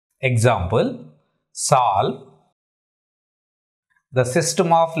Example, solve the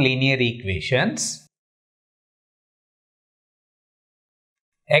system of linear equations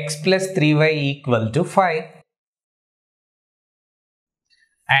x plus 3y equal to 5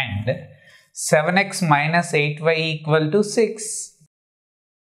 and 7x minus 8y equal to 6.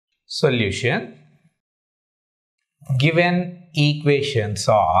 Solution. Given equations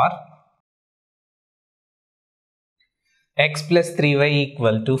are x plus 3y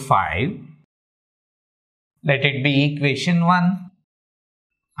equal to 5, let it be equation 1,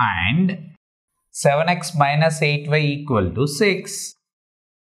 and 7x minus 8y equal to 6,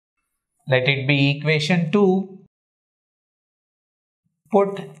 let it be equation 2.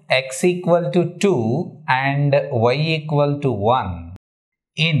 Put x equal to 2 and y equal to 1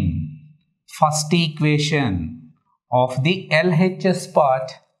 in first equation of the LHS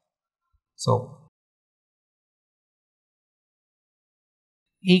part. So,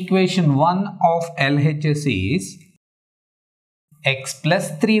 equation 1 of LHS is x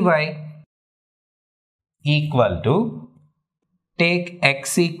plus 3y equal to, take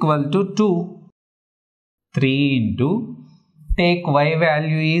x equal to 2, 3 into, take y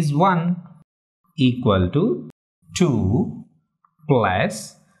value is 1 equal to 2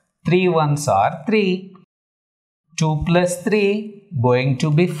 plus 3 ones are 3. 2 plus 3 going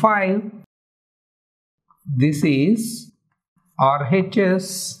to be 5. This is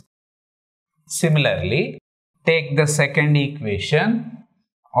RHS. Similarly, take the second equation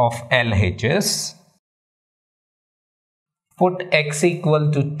of LHS. Put x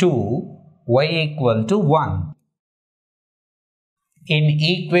equal to 2, y equal to 1 in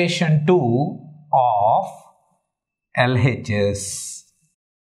equation 2 of LHS.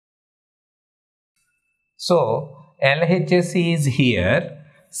 So, LHS is here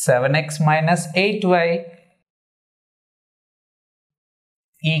 7x minus 8y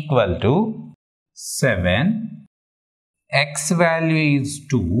equal to 7, x value is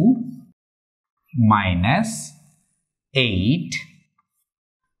 2 minus 8,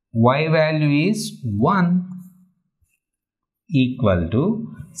 y value is 1 equal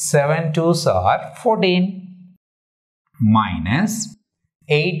to 7 2s are 14 minus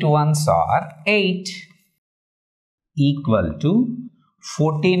 8 1s are 8 equal to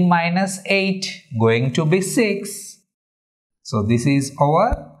 14 minus 8 going to be 6. So this is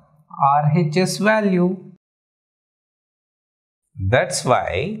our RHS value. That's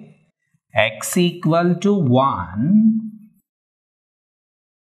why x equal to 1,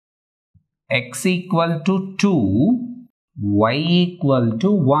 x equal to 2, y equal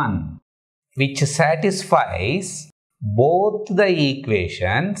to 1, which satisfies both the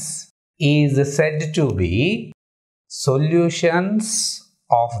equations, is said to be solutions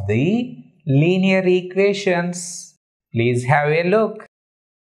of the linear equations. Please have a look.